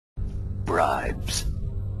bribes.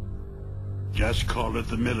 Just call it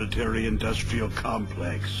the military-industrial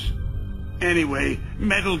complex. Anyway,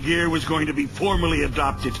 Metal Gear was going to be formally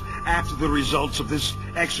adopted after the results of this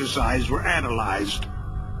exercise were analyzed.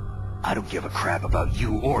 I don't give a crap about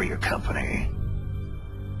you or your company.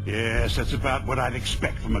 Yes, that's about what I'd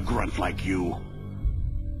expect from a grunt like you.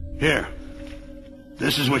 Here.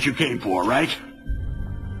 This is what you came for, right?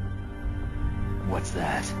 What's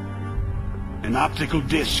that? An optical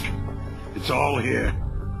disc. It's all here.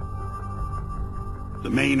 The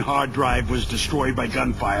main hard drive was destroyed by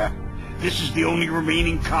gunfire. This is the only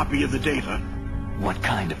remaining copy of the data. What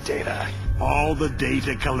kind of data? All the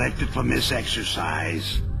data collected from this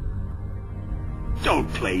exercise. Don't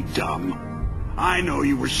play dumb. I know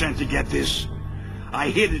you were sent to get this.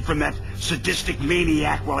 I hid it from that sadistic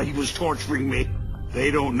maniac while he was torturing me.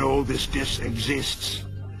 They don't know this disc exists.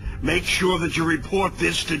 Make sure that you report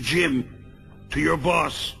this to Jim, to your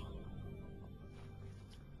boss.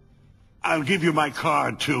 I'll give you my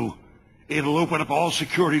card, too. It'll open up all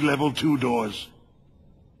security level 2 doors.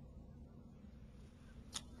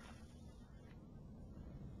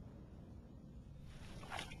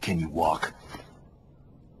 Can you walk?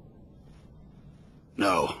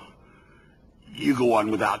 No. You go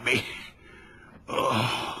on without me.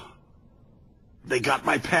 They got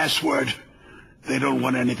my password. They don't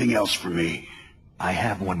want anything else from me. I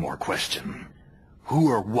have one more question. Who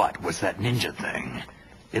or what was that ninja thing?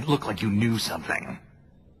 It looked like you knew something.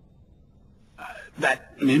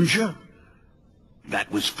 That ninja? That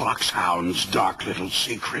was Foxhound's dark little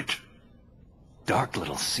secret. Dark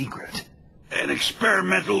little secret? An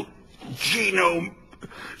experimental genome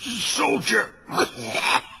soldier.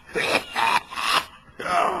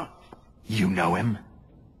 You know him?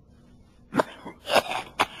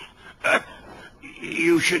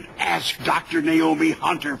 You should ask Dr. Naomi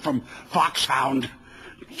Hunter from Foxhound.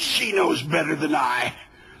 She knows better than I.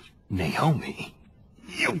 Naomi?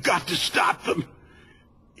 You've got to stop them.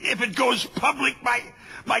 If it goes public,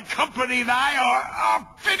 my company and I are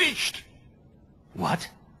finished. What?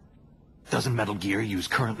 Doesn't Metal Gear use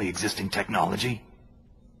currently existing technology?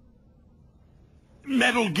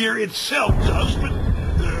 Metal Gear itself does, but...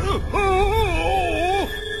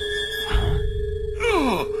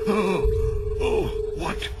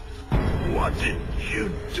 What did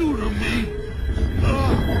you do to me?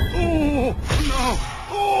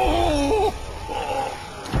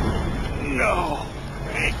 No.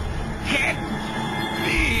 It can't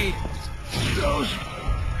be. Those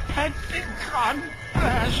Otacon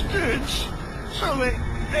bastards. So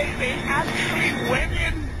they actually went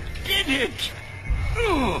and did it.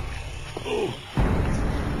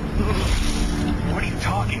 What are you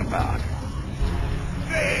talking about?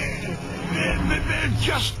 They're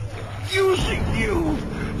just using you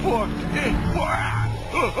for...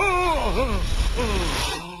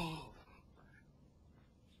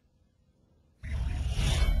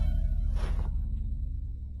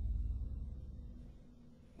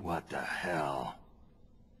 What the hell?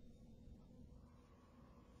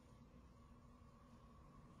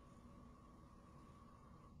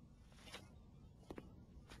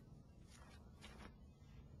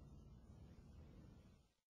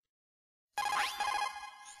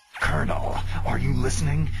 Colonel, are you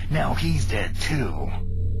listening? Now he's dead too.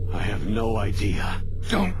 I have no idea.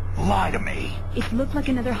 Don't lie to me. It looked like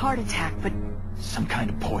another heart attack, but... Some kind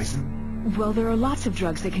of poison? Well, there are lots of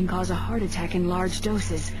drugs that can cause a heart attack in large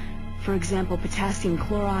doses. For example, potassium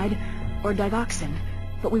chloride or digoxin.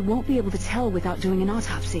 But we won't be able to tell without doing an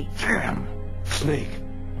autopsy. Damn. Snake,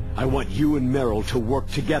 I want you and Meryl to work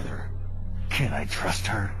together. Can I trust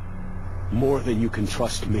her? More than you can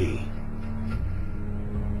trust me.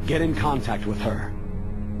 Get in contact with her.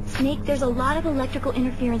 Snake, there's a lot of electrical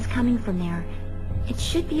interference coming from there. It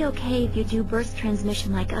should be okay if you do burst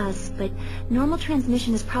transmission like us, but normal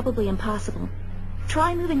transmission is probably impossible.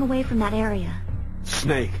 Try moving away from that area.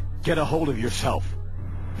 Snake, get a hold of yourself.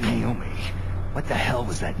 Naomi, what the hell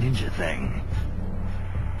was that ninja thing?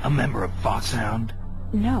 A member of Foxhound?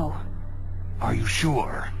 No. Are you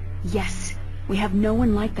sure? Yes. We have no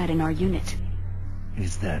one like that in our unit.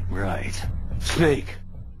 Is that right? Snake,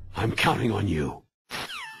 I'm counting on you.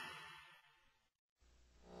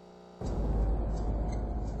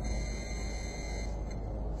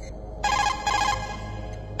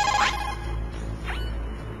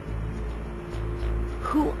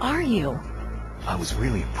 Who are you? I was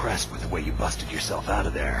really impressed with the way you busted yourself out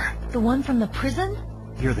of there. The one from the prison?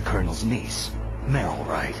 You're the Colonel's niece. Meryl,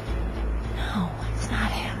 right? No, it's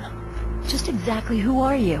not him. Just exactly who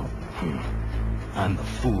are you? I'm the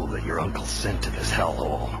fool that your uncle sent to this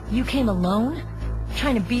hellhole. You came alone?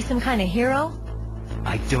 Trying to be some kind of hero?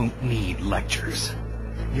 I don't need lectures.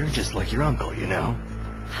 You're just like your uncle, you know?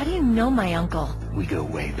 How do you know my uncle? We go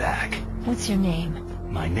way back. What's your name?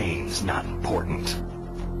 My name's not important.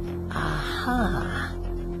 Aha.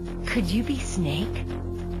 Could you be Snake?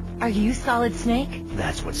 Are you Solid Snake?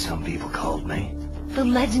 That's what some people called me. The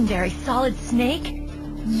legendary Solid Snake?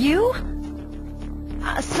 You?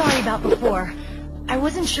 Sorry about before. I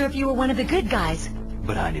wasn't sure if you were one of the good guys.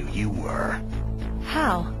 But I knew you were.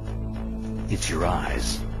 How? It's your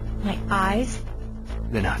eyes. My eyes?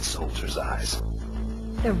 They're not soldiers' eyes.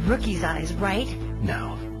 They're rookie's eyes, right?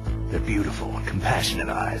 No. They're beautiful, compassionate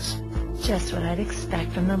eyes. Just what I'd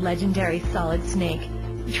expect from the legendary Solid Snake.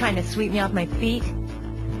 You trying to sweep me off my feet?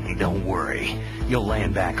 Don't worry. You'll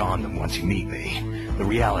land back on them once you meet me. The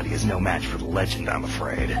reality is no match for the legend, I'm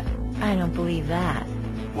afraid. I don't believe that.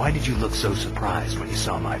 Why did you look so surprised when you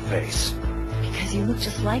saw my face? Because you look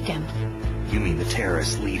just like him. You mean the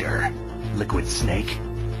terrorist leader, Liquid Snake?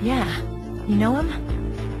 Yeah. You know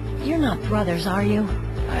him? You're not brothers, are you?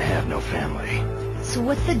 I have no family. So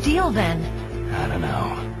what's the deal then? I don't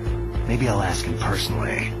know. Maybe I'll ask him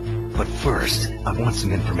personally. But first, I want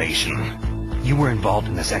some information. You were involved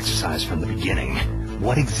in this exercise from the beginning.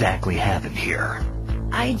 What exactly happened here?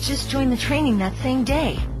 I just joined the training that same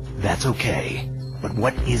day. That's okay. But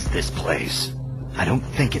what is this place? I don't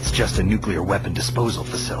think it's just a nuclear weapon disposal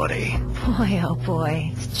facility. Boy, oh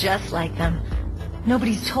boy, it's just like them.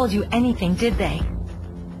 Nobody's told you anything, did they?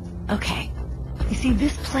 Okay. You see,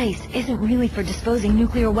 this place isn't really for disposing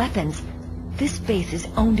nuclear weapons. This base is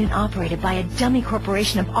owned and operated by a dummy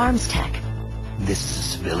corporation of arms tech. This is a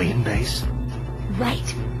civilian base?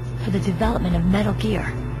 Right. For the development of Metal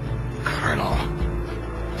Gear. Colonel.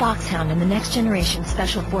 Foxhound and the Next Generation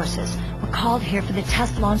Special Forces were called here for the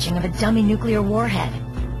test launching of a dummy nuclear warhead.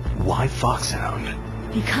 Why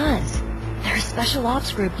Foxhound? Because they're a special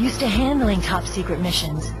ops group used to handling top-secret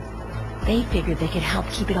missions. They figured they could help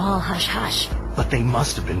keep it all hush-hush. But they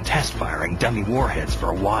must have been test-firing dummy warheads for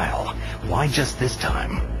a while. Why just this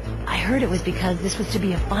time? I heard it was because this was to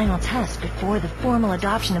be a final test before the formal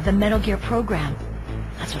adoption of the Metal Gear program.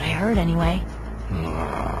 That's what I heard anyway.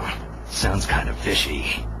 Sounds kind of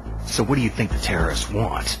fishy. So what do you think the terrorists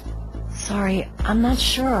want? Sorry, I'm not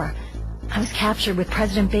sure. I was captured with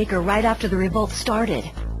President Baker right after the revolt started.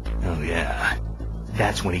 Oh yeah.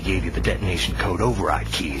 That's when he gave you the detonation code override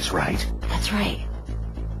keys, right? That's right.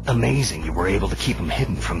 Amazing you were able to keep them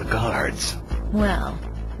hidden from the guards. Well,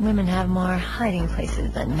 women have more hiding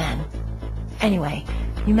places than men. Anyway,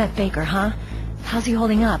 you met Baker, huh? How's he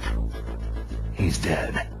holding up? He's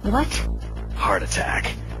dead. What? Heart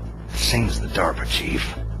attack. Same as the DARPA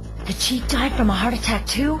chief. The chief died from a heart attack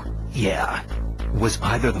too? Yeah. Was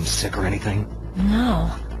either of them sick or anything?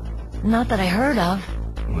 No. Not that I heard of.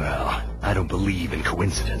 Well, I don't believe in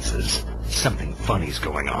coincidences. Something funny's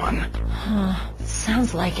going on. Huh.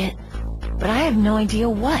 Sounds like it. But I have no idea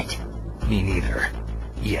what. Me neither.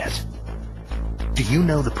 Yet. Do you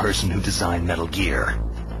know the person who designed Metal Gear?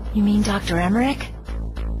 You mean Dr. Emmerich?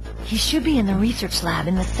 He should be in the research lab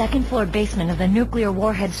in the second-floor basement of the nuclear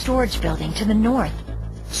warhead storage building to the north.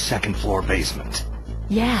 Second floor basement.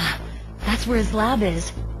 Yeah, that's where his lab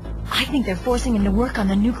is. I think they're forcing him to work on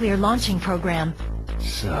the nuclear launching program.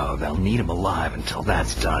 So they'll need him alive until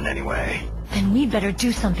that's done anyway. Then we'd better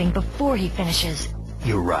do something before he finishes.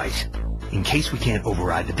 You're right. In case we can't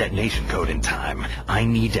override the detonation code in time, I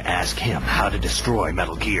need to ask him how to destroy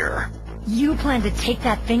Metal Gear. You plan to take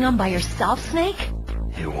that thing on by yourself, Snake?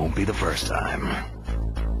 It won't be the first time.